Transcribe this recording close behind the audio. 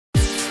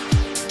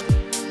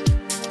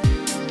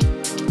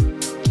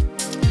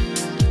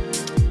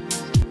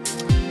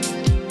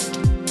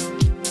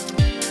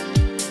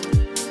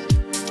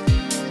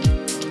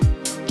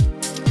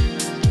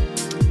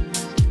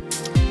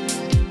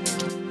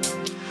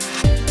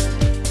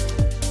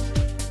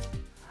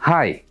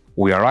Hi,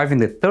 we arrive in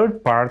the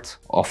third part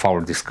of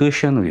our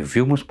discussion with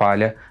Vilmos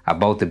Palya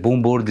about the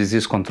Gumboro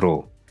disease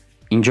control.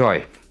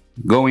 Enjoy!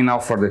 Going now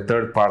for the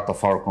third part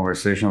of our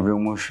conversation,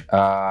 Vilmos.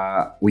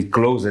 We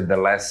closed the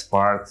last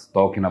part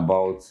talking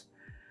about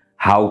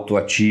how to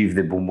achieve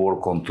the Gumboro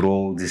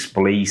control,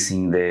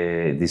 displacing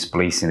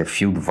the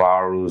field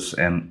virus,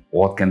 and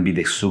what can be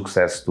the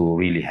success to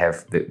really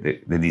have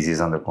the disease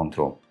under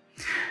control.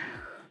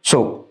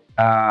 So,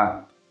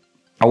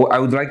 I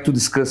would like to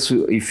discuss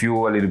with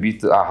you a little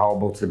bit how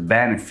about the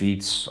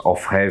benefits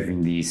of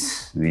having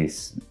this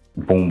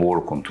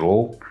Gumboro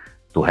control,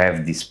 to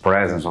have this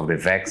presence of the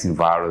vaccine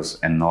virus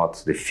and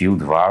not the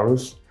field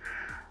virus.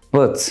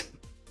 But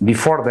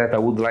before that, I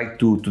would like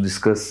to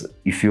discuss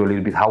with you a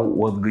little bit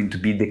what's going to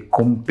be the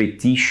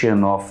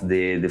competition of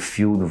the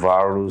field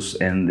virus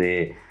and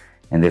the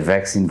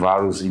vaccine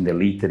virus in the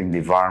littering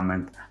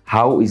environment.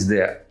 How is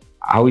the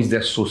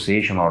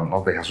association, or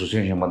not the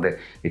association, but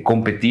the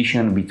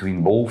competition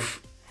between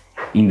both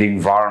in the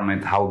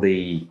environment, how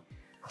they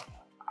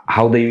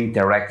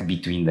interact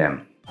between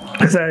them?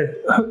 As I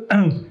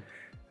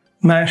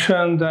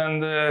mentioned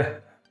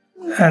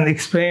and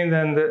explained,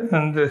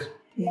 and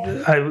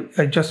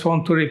I just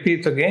want to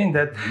repeat again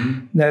that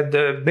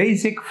the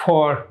basic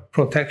for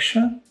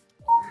protection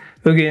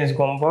against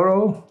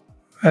Gumboro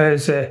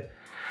is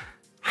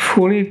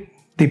fully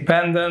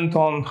dependent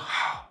on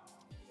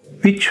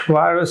which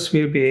virus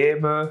will be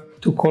able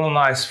to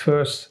colonize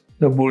first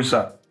the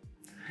bullseye.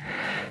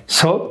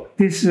 So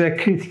this is a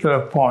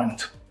critical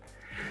point.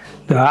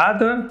 The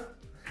other,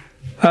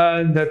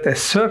 that a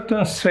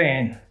certain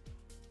strain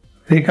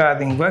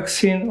regarding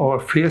vaccine or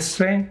field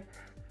strain,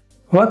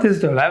 what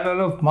is the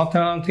level of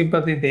monoclonal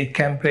antibody they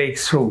can break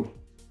through?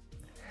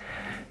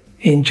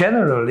 In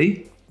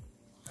generally,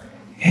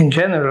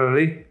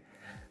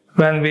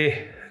 when we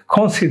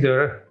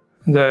consider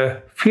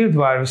the field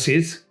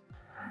viruses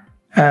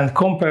and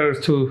compare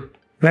to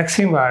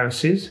vaccine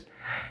viruses,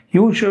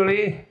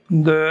 usually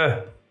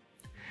the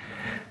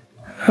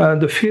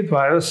field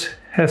virus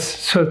has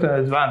certain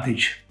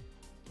advantage,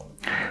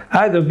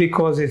 either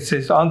because it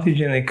is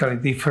antigenically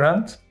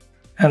different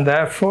and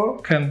therefore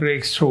can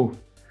break through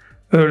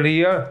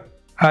earlier,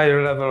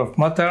 higher level of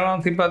monoclonal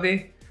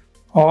antibody,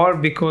 or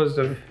because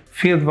the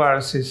field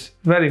virus is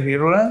very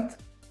virulent,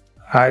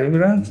 highly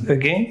virulent,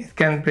 again, it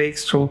can break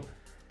through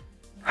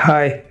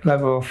high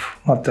level of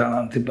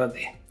monoclonal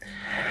antibody.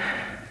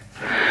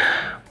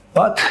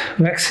 But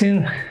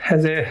vaccine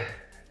has a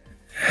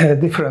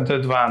different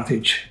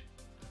advantage.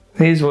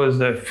 This was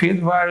the field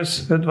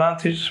virus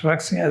advantage.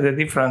 Vaccine has a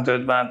different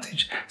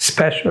advantage,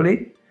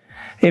 especially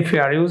if we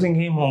are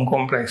using immune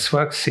complex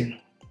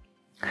vaccine.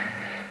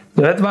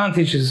 The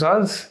advantage is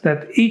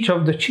that each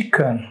of the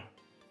chicken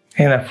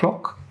in a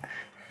flock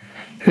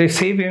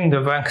receiving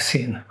the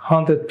vaccine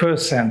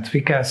 100%,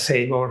 we can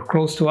say, or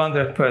close to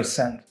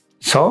 100%.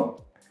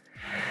 So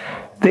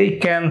they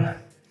can,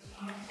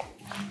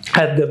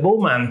 at the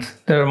moment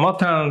their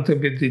monoclonal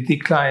antibody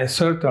decline a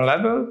certain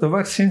level, the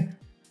vaccine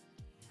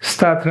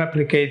start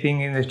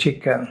replicating in the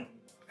chicken,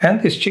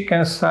 and this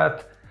chicken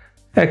start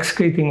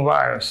excreting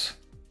virus,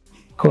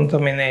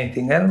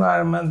 contaminating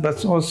environment,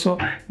 but also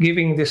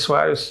giving this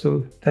virus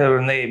to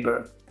their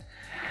neighbor.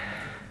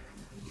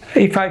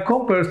 If I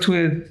compare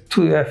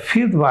to a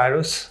field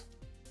virus,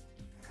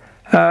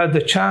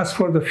 the chance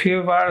for the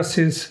field virus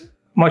is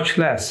much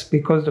less,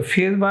 because the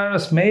field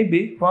virus,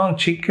 maybe one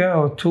chicken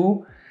or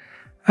two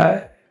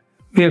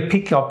will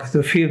pick up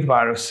the field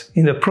virus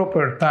in the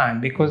proper time,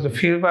 because the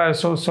field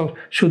virus also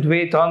should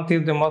wait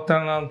until the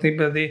monoclonal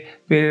antibody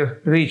will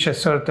reach a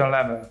certain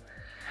level.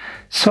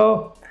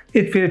 So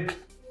it will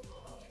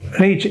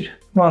reach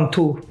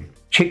 1-2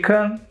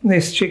 chicken.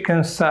 This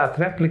chicken start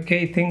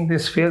replicating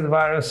this field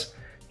virus,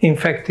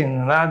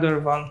 infecting another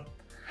one.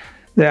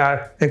 They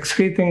are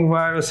excreting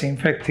virus,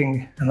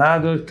 infecting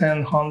another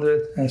 10,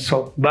 100, and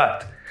so.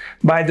 But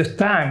by the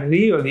time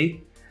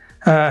really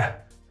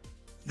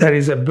there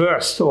is a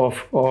burst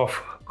of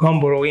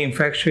Gumboro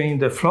infection in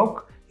the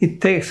flock,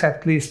 it takes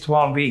at least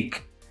 1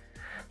 week.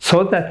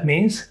 So that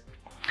means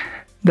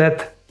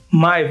that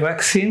my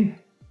vaccine,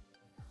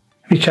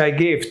 which I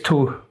gave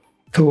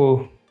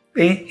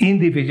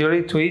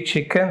individually to each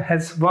chicken,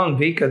 has 1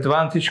 week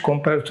advantage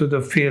compared to the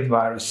field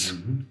virus.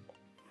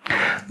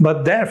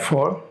 But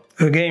therefore,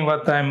 again,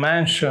 what I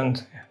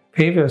mentioned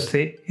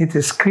previously, it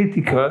is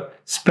critical,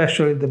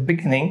 especially at the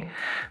beginning,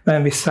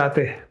 when we start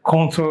a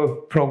control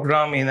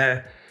program in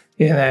a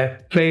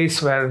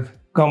place where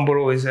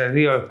Gumboro is a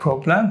real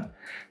problem,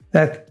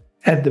 that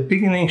at the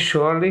beginning,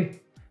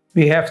 surely,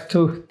 we have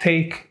to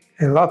take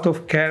a lot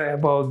of care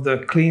about the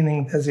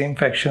cleaning,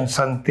 disinfection,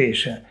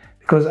 sanitation,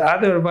 because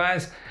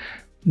otherwise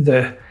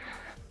the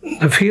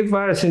field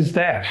virus is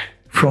there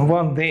from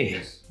 1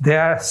 day.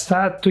 They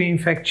start to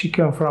infect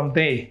chicken from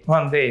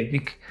 1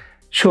 day.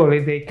 Surely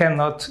they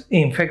cannot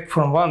infect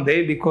from 1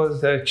 day because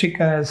the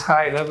chicken has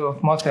high level of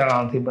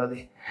monoclonal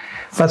antibody.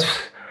 But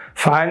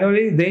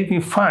finally, they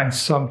will find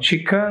some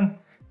chicken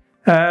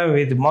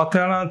with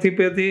monoclonal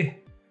antibody,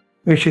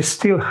 which is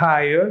still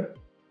higher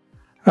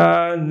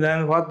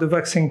than what the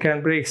vaccine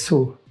can break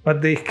through,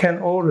 but they can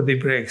already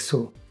break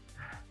through.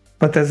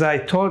 But as I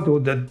told you,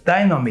 the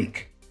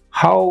dynamic,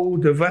 how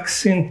the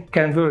vaccine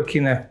can work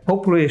in a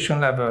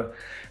population level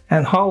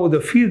and how the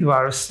field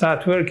virus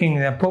start working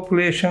in a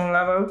population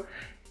level,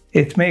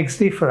 it makes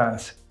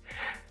difference.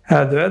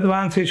 The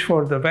advantage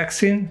for the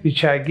vaccine,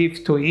 which I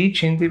give to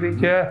each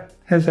individual,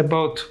 has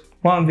about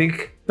 1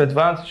 week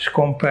advantage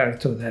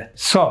compared to that.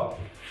 So,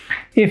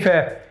 if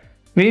a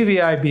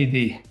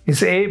VVIBD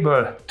is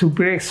able to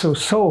break through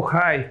so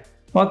high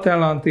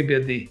maternal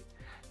antibody,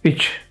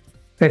 which,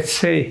 let's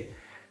say,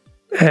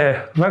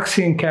 a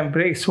vaccine can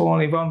break through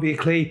only 1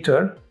 week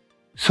later,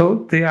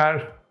 so they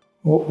are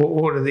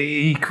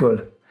already equal.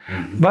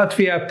 But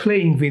we are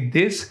playing with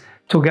this,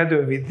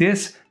 together with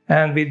this,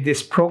 and with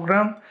this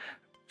program,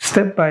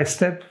 step by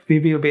step, we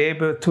will be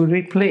able to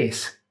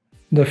replace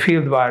the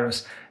field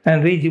virus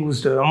and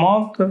reduce the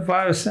amount of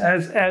virus.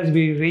 As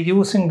we're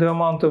reducing the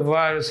amount of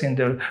virus in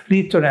the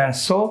litter and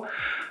so,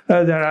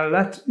 there are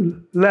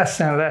less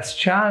and less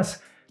chance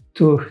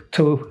to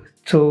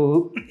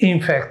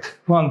infect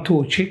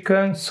 1-2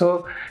 chickens.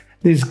 So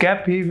this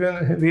gap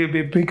even will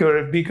be bigger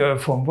and bigger.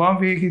 From 1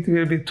 week it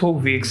will be 2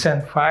 weeks,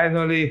 and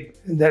finally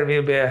there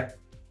will be a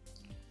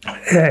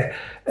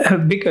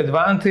big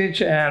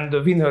advantage, and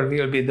the winner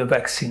will be the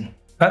vaccine.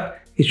 But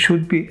it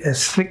should be a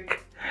strict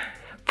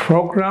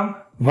program,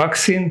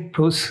 vaccine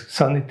plus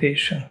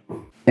sanitation.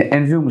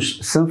 And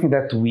Vilmos, something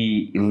that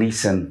we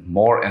listen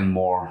more and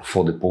more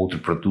for the poultry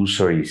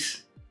producer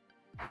is,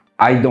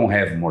 I don't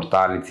have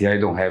mortality, I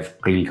don't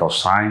have clinical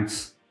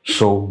signs,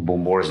 so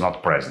Gumboro is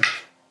not present.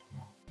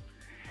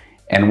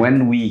 And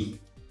when we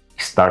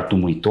start to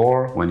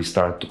monitor, when we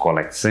start to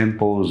collect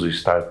samples, we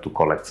start to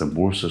collect some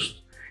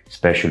bursts,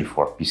 especially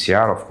for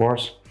PCR, of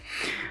course,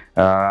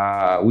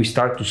 we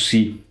start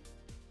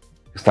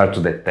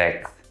to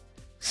detect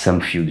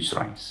some field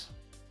strains.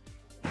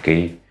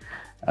 Okay,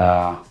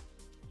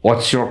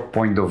 what's your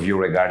point of view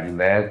regarding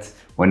that?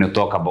 When you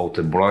talk about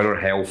the broiler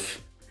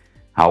health,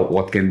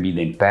 what can be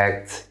the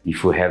impact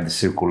if we have the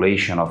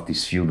circulation of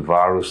this field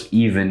virus,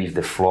 even if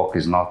the flock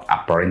is not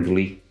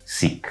apparently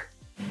sick?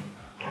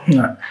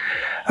 Yeah.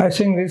 I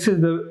think this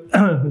is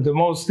the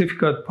most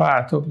difficult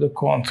part of the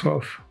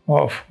control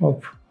of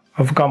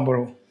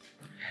Gumboro.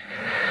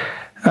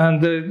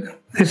 And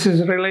this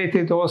is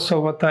related also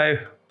what I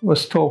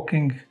was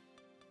talking,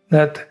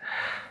 that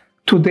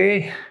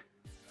today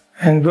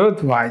and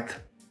worldwide,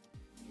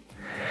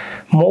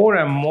 more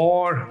and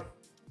more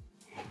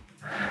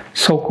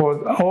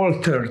so-called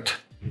altered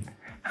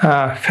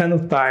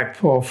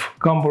phenotype of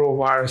Gumboro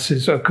virus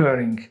is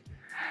occurring.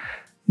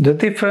 The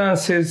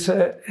difference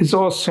is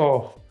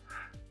also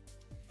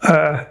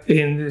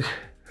in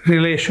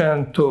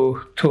relation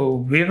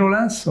to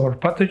virulence or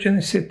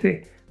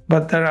pathogenicity,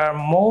 but there are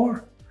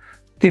more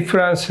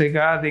difference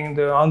regarding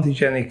the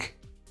antigenic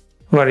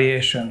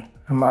variation.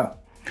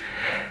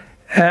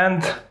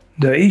 And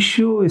the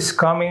issue is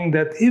coming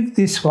that if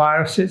these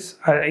viruses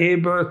are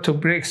able to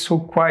break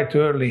through quite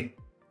early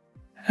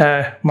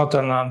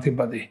maternal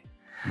antibody,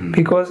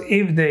 because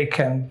if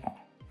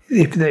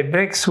they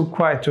break through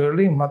quite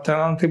early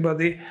maternal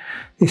antibody,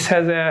 this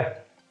has a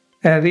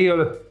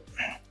real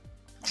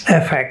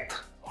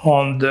effect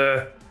on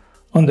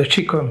the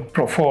chicken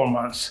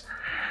performance.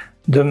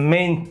 The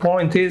main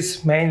point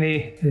is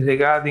mainly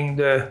regarding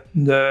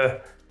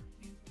the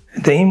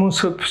immune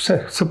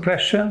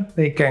suppression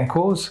they can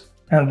cause,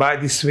 and by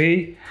this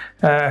way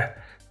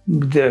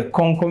the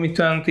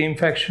concomitant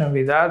infection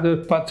with other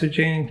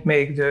pathogens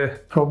make the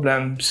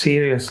problem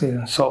seriously,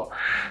 and so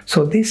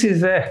this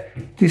is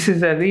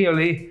a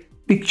really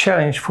big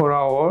challenge for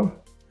our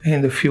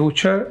in the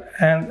future.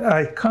 And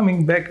I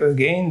coming back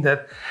again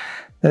that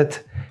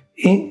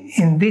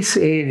in this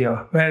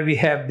area where we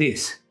have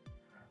this,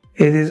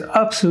 it is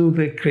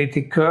absolutely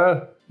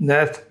critical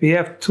that we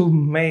have to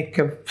make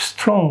a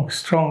strong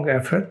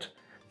effort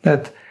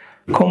that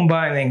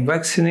combining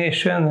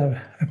vaccination,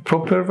 a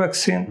proper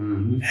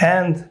vaccine,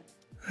 and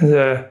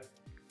the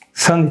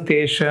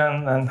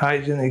sanitation and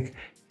hygienic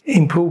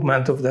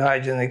improvement of the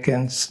hygienic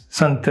and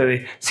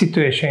sanitary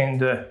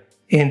situation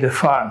in the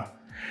farm,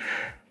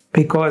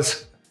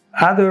 because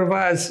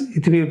otherwise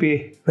it will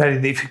be very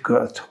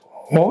difficult.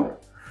 Or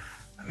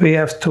we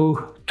have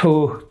to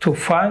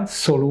find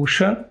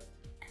solution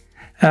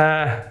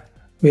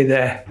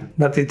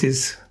but it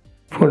is,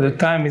 for the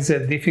time, it's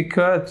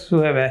difficult to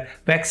have a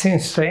vaccine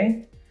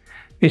strain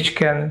which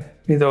can,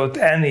 without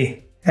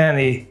any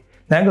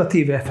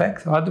negative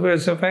effect,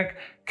 adverse effect,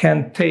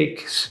 can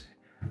take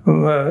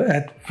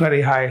at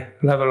very high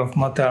level of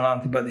maternal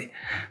antibody.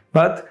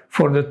 But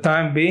for the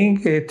time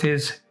being,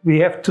 we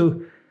have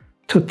to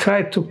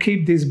try to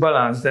keep this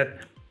balance, that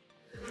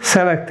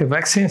select a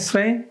vaccine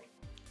strain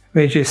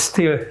which is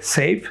still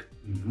safe,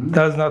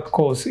 does not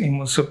cause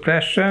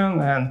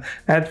immunosuppression and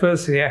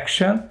adverse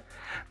reaction,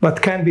 but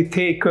can be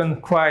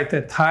taken quite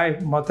at high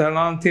maternal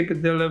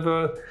antibody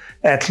level,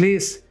 at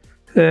least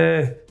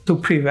to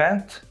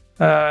prevent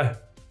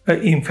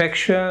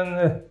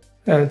infection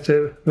at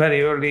a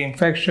very early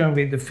infection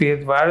with the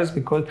field virus,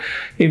 because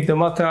if the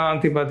maternal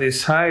antibody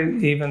is high,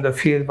 even the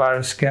field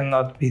virus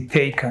cannot be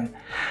taken.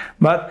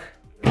 But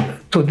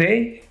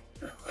today,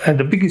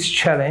 the biggest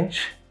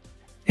challenge,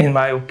 in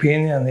my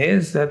opinion,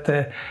 is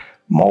that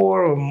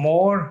more and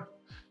more,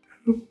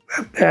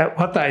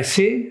 what I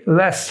see,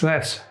 less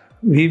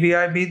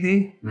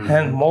VVIBD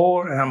and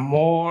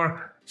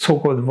more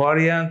so-called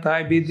variant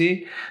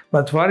IBD.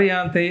 But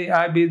variant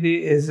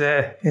IBD is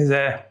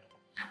a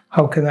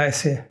how can I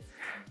say?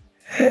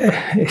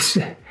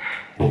 It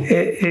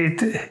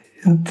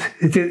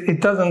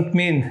doesn't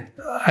mean,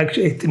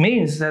 actually it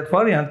means that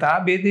variant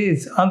IBD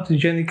is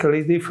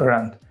antigenically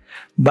different,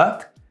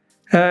 but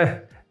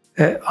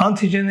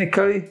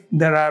antigenically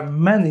there are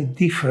many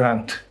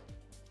different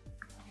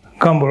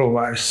Gumboro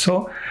virus.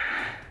 So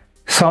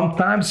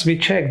sometimes we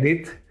checked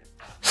it,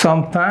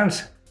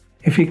 sometimes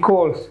if we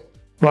call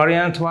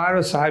variant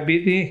virus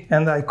IBD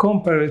and I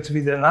compare it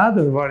with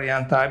another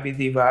variant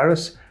IBD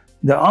virus,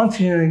 the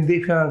antigenic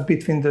difference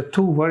between the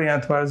two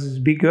variant viruses is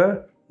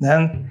bigger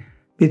than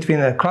between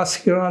a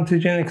classical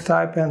antigenic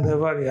type and the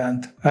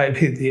variant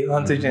IBD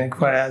antigenic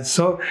variant.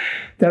 So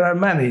there are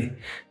many,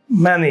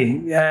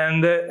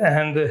 and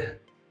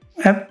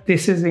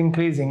this is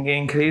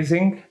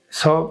increasing.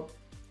 So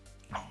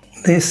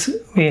this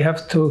we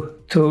have to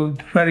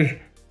very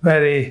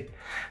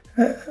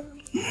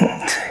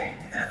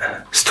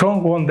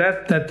strong on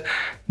that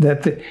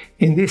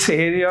in this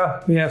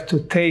area we have to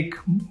take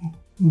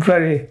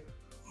very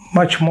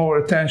much more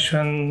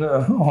attention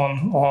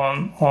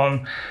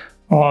on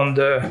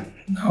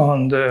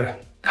the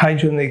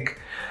hygienic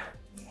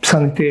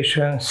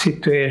sanitation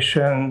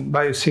situation,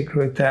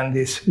 biosecurity, and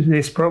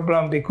this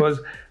problem, because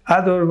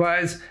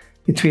otherwise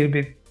it will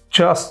be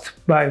just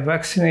by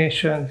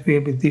vaccination, it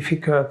will be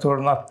difficult or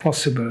not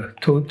possible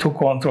to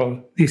control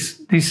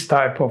this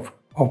type of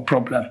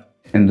problem.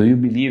 And do you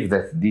believe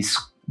that this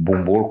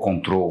Gumboro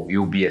control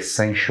will be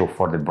essential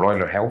for the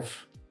broiler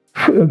health?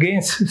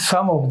 Against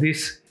some of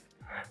these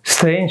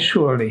strains,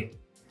 surely.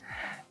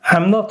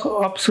 I'm not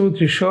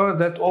absolutely sure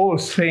that all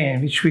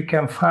strains which we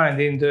can find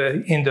in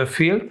the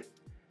field,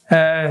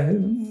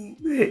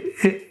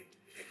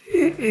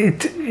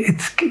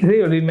 it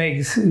really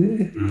makes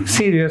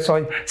serious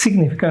or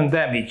significant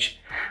damage.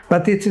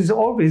 But it is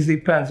always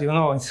depends, you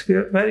know, it's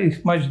very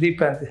much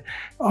depends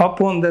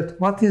upon that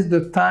what is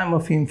the time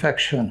of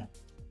infection.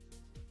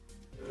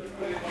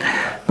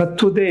 But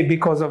today,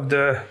 because of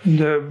the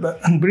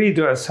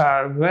breeders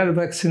are well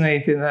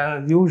vaccinated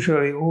and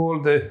usually all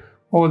the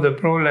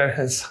broiler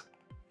has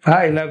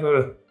high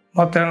level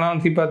maternal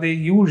antibody,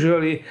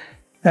 usually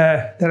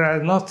there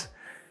are not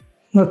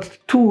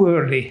too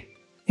early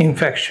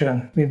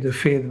infection with the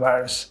field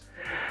virus.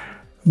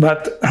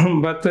 But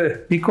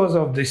because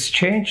of this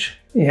change,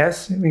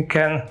 yes, we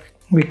can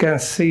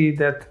see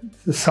that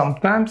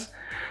sometimes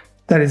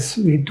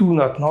we do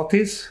not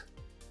notice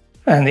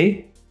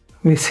any.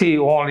 We see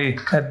only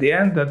at the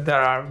end that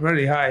there are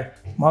very high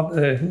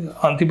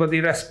antibody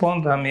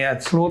response, I mean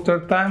at slaughter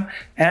time,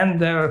 and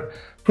their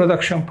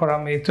production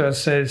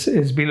parameters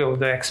is below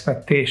the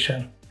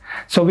expectation.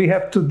 So we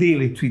have to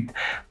deal it with.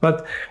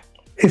 But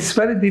it's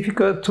very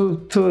difficult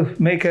to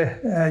make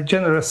a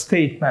general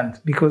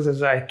statement, because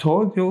as I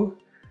told you,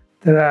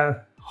 there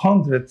are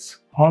hundreds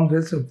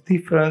of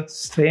different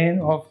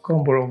strains of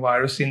Gumboro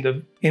virus in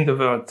the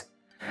world.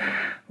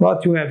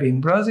 What you have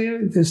in Brazil,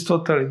 it is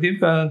totally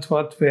different.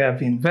 What we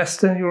have in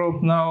Western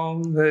Europe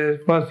now,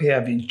 what we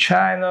have in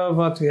China,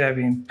 what we have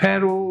in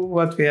Peru,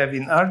 what we have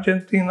in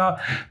Argentina,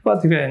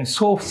 what we have in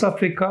South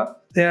Africa,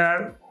 they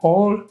are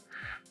all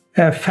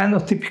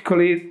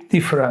phenotypically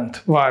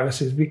different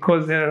viruses,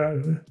 because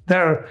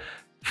their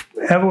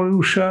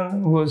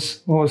evolution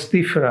was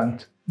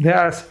different.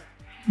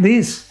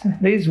 These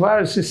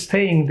viruses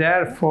staying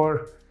there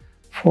for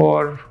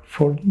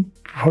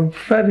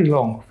very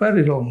long,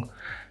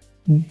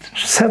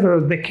 several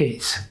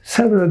decades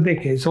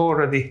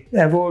already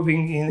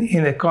evolving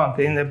in a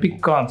country, in a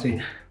big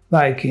country,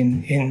 like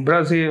in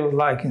Brazil,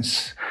 like in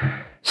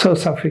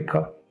South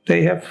Africa.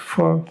 They have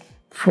for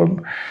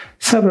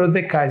several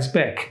decades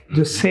back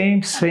the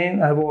same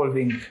strain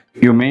evolving.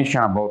 You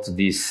mentioned about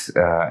this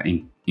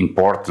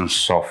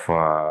importance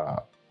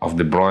of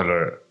the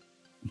broiler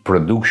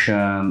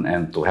production,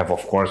 and to have,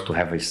 of course, to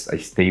have a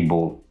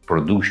stable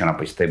production,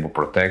 a stable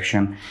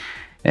protection.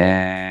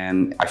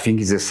 And I think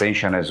it's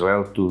essential as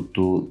well to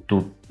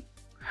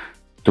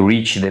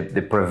reach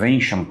the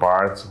prevention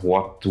part,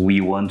 what we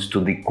want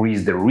to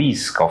decrease the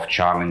risk of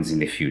challenge in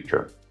the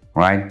future,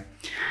 right?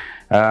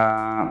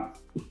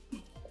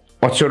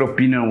 What's your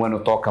opinion when you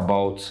talk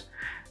about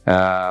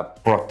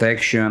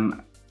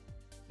protection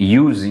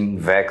using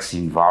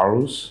vaccine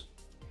virus,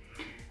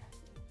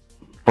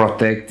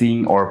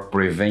 protecting or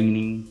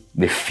preventing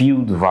the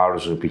field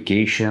virus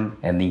replication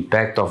and the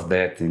impact of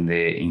that in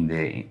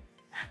the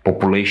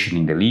population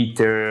in the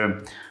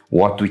litter,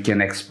 what we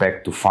can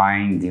expect to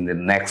find in the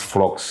next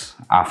flocks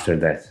after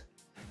that?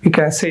 We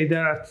can say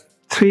there are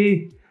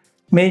three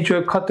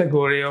major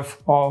category of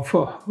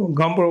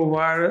Gumboro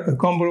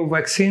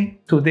vaccine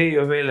today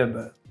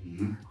available.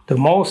 Mm-hmm. The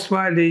most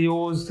widely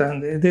used,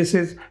 and this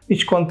is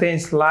which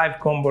contains live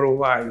Gumboro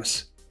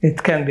virus.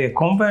 It can be a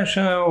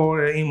conventional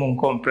or an immune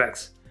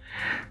complex.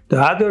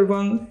 The other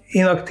one,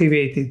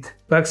 inactivated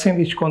vaccine,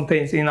 which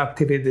contains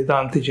inactivated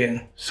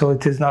antigen, so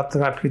it is not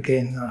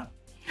replicating now.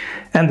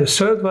 And the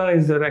third one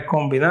is the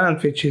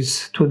recombinant, which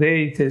is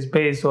today it is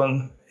based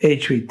on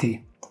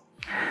HVT.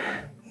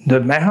 The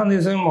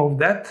mechanism of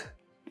that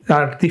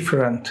are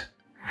different.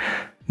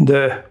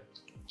 The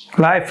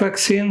live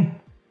vaccine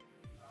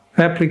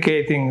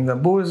replicating the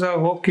bursa,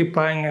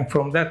 occupying, and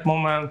from that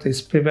moment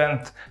is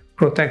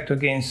protect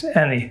against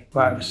any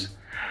virus.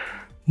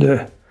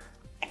 The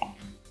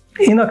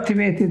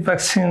inactivated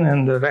vaccine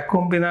and the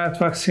recombinant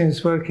vaccine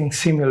is working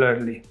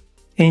similarly,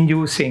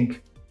 inducing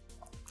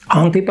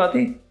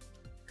antibody,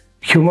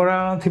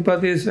 humoral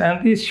antibodies,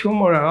 and this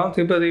humoral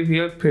antibody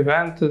will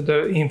prevent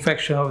the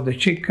infection of the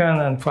chicken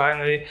and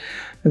finally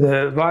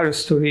the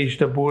virus to reach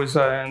the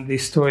bursa and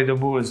destroy the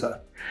bursa.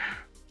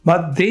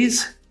 But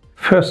this,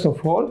 first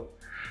of all,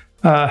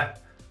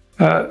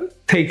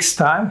 takes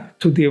time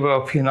to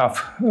develop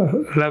enough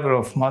level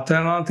of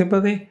maternal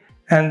antibody,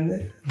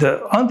 and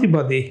the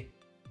antibody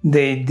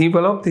they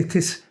developed, it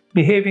is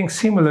behaving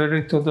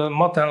similarly to the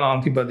maternal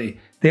antibody.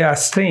 They are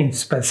strain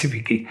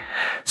specific.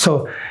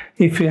 So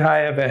if we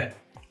have a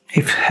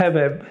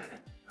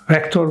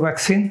vector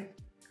vaccine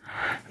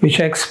which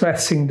is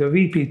expressing the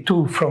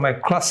VP2 from a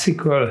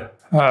classical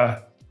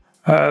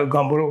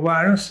Gumboro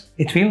virus,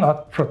 it will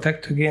not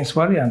protect against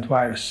variant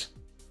virus.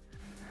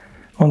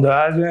 On the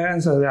other hand,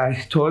 as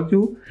I told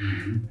you,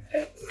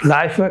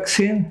 live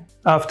vaccine,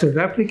 after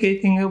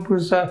replicating a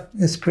bursa,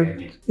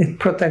 it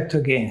protects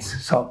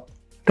against. So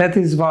that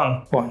is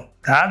one point.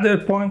 The other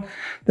point,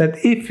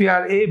 that if we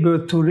are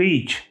able to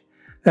reach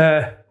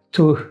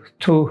to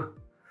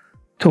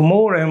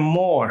more and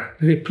more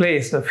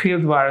replace the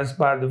field virus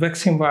by the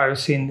vaccine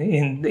virus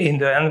in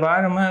the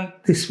environment,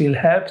 this will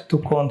help to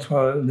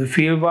control the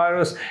field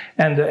virus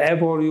and the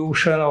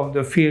evolution of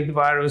the field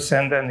virus.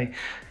 And then,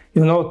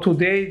 you know,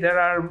 today there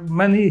are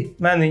many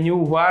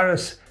new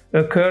viruses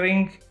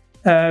occurring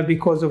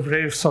because of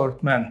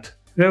reassortment.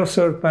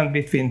 Reassortment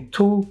between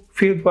two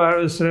field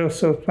virus,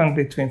 reassortment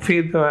between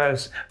field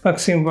virus,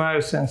 vaccine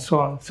virus, and so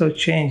on, so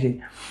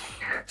changing.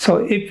 So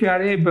if we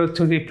are able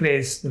to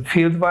replace the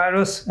field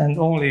virus and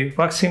only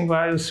vaccine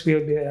virus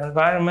will be an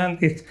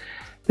environment,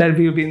 there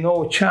will be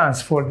no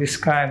chance for this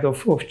kind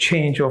of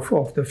change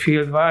of the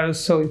field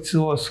virus, so it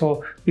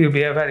also will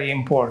be a very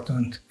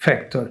important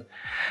factor.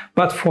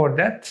 But for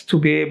that, to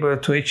be able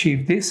to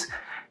achieve this,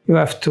 you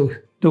have to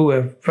do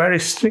a very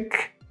strict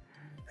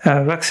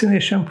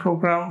vaccination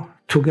program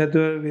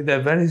together with a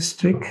very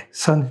strict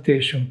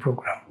sanitation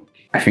program.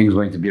 I think it's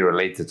going to be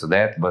related to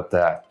that, but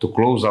to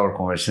close our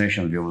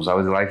conversation, Vilmos, I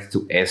would like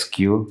to ask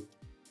you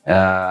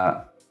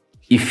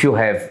if you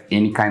have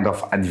any kind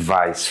of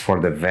advice for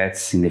the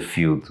vets in the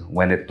field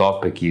when the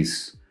topic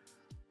is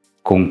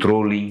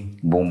controlling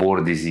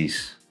Gumboro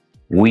disease.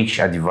 Which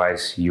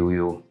advice you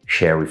will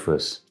share with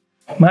us?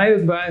 My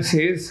advice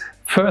is,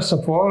 first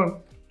of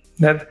all,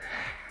 that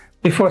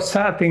before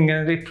starting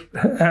and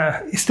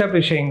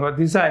establishing or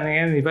designing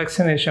any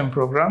vaccination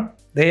program,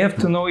 they have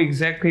to know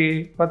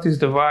exactly what is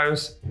the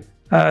virus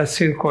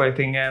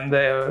circulating in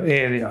the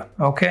area,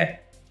 okay?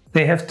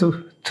 They have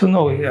to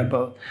know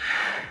about.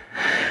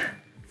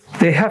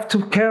 They have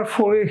to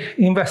carefully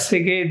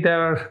investigate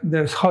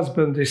their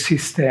husbandry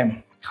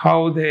system,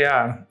 how they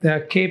are. They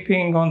are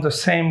keeping on the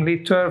same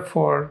litter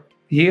for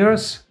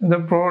years, the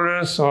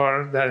brooders,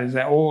 or there is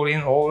an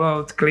all-in,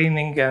 all-out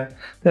cleaning and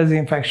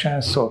disinfection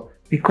and so on.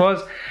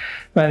 Because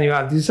when you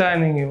are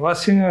designing a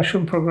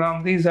vaccination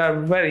program, these are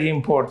very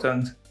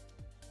important.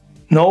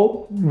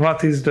 Know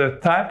what is the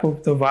type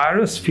of the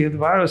virus, field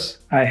virus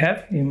I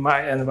have in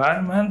my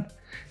environment,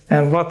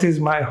 and what is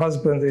my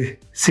husbandry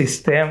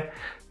system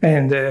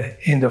in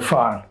the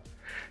farm.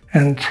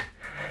 And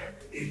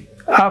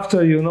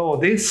after you know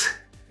this,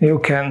 you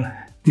can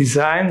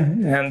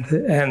design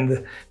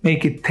and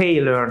make it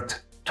tailored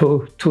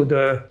to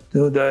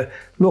the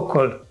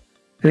local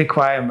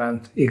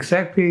requirement,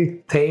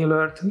 exactly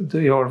tailored to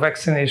your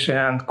vaccination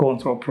and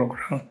control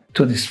program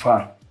to this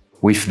farm.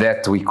 With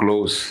that, we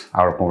close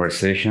our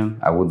conversation.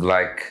 I would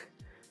like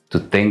to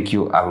thank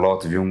you a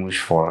lot, Vilmos,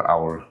 for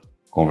our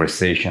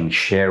conversation,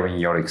 sharing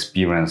your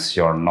experience,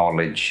 your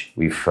knowledge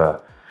with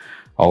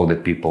all the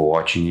people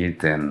watching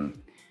it, and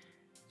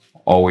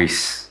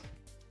always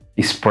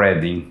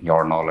spreading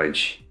your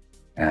knowledge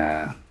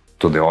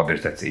to the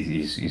others. That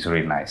is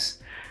really nice.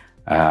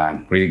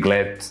 I'm really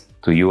glad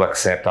to you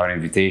accept our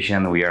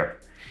invitation. We are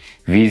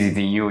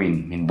visiting you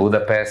in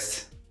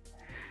Budapest,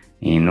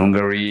 in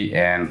Hungary,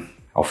 and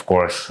of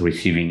course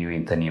receiving you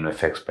in Tanino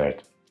F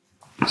Expert.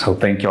 So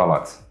thank you a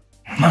lot.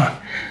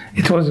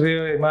 It was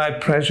really my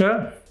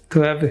pleasure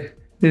to have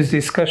this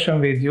discussion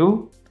with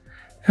you,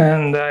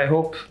 and I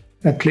hope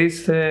at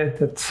least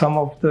that some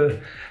of the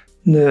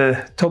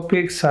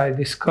topics I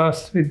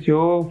discussed with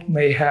you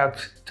may help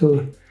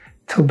to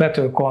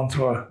better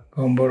control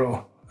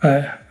Gumboro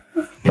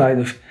by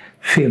the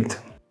field.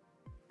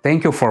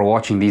 Thank you for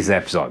watching this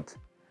episode.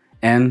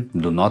 And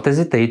do not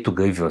hesitate to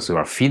give us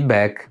your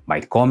feedback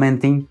by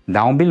commenting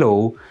down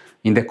below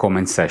in the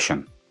comment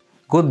section.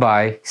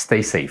 Goodbye,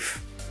 stay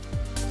safe.